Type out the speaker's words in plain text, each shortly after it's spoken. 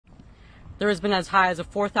there has been as high as a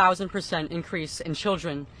 4,000% increase in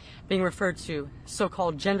children being referred to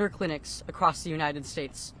so-called gender clinics across the United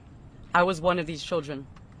States. I was one of these children.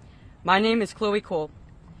 My name is Chloe Cole,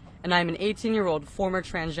 and I am an 18-year-old former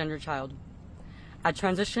transgender child. I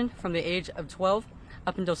transitioned from the age of 12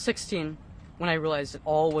 up until 16 when I realized it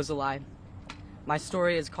all was a lie. My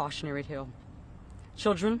story is a cautionary tale.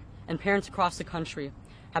 Children and parents across the country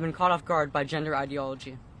have been caught off guard by gender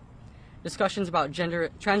ideology. Discussions about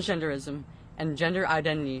transgenderism and gender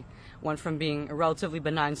identity went from being a relatively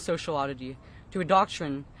benign social oddity to a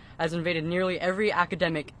doctrine that has invaded nearly every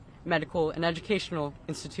academic, medical, and educational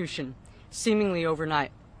institution, seemingly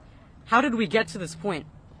overnight. How did we get to this point?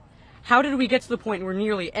 How did we get to the point where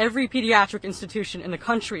nearly every pediatric institution in the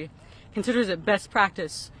country considers it best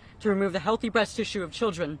practice to remove the healthy breast tissue of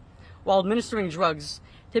children while administering drugs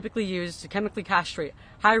typically used to chemically castrate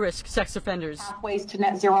high-risk sex offenders? Pathways to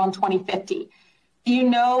net zero in 2050. Do you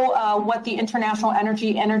know what the International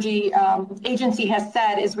Energy Agency has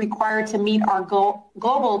said is required to meet our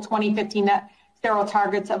global 2050 net zero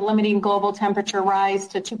targets of limiting global temperature rise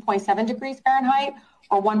to 2.7 degrees Fahrenheit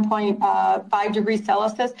or 1.5 degrees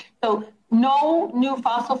Celsius? So no new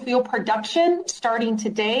fossil fuel production starting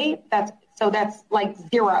today. That's like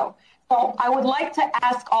zero. So I would like to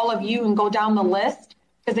ask all of you and go down the list,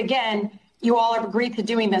 because again, you all have agreed to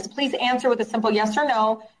doing this. Please answer with a simple yes or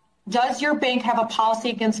no. Does your bank have a policy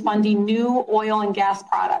against funding new oil and gas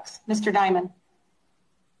products? Mr. Diamond.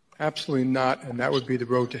 Absolutely not, and that would be the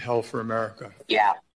road to hell for America. Yeah.